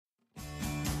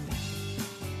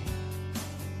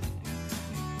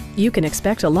You can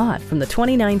expect a lot from the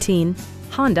 2019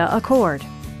 Honda Accord.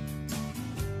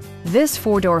 This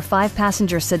four-door,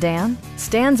 five-passenger sedan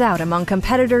stands out among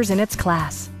competitors in its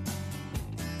class.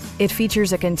 It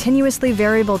features a continuously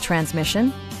variable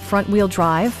transmission, front-wheel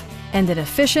drive, and an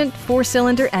efficient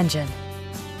four-cylinder engine.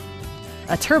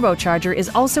 A turbocharger is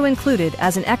also included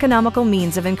as an economical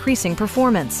means of increasing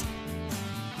performance.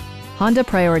 Honda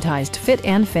prioritized fit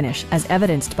and finish as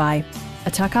evidenced by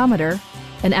a tachometer,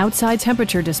 an outside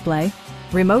temperature display,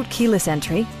 remote keyless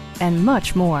entry, and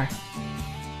much more.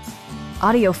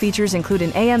 Audio features include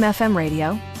an AM/FM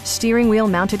radio, steering wheel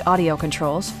mounted audio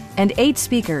controls, and 8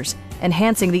 speakers,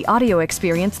 enhancing the audio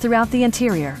experience throughout the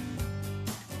interior.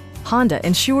 Honda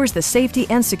ensures the safety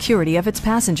and security of its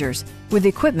passengers with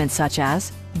equipment such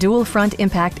as dual front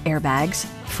impact airbags,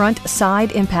 front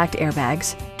side impact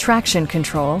airbags, traction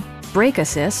control, brake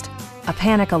assist, a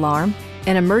panic alarm,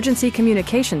 an emergency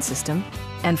communication system,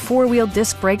 and four-wheel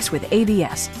disc brakes with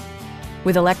ABS.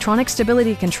 With electronic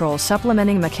stability control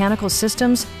supplementing mechanical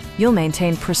systems, you'll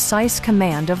maintain precise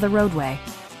command of the roadway.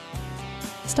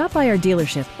 Stop by our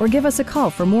dealership or give us a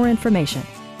call for more information.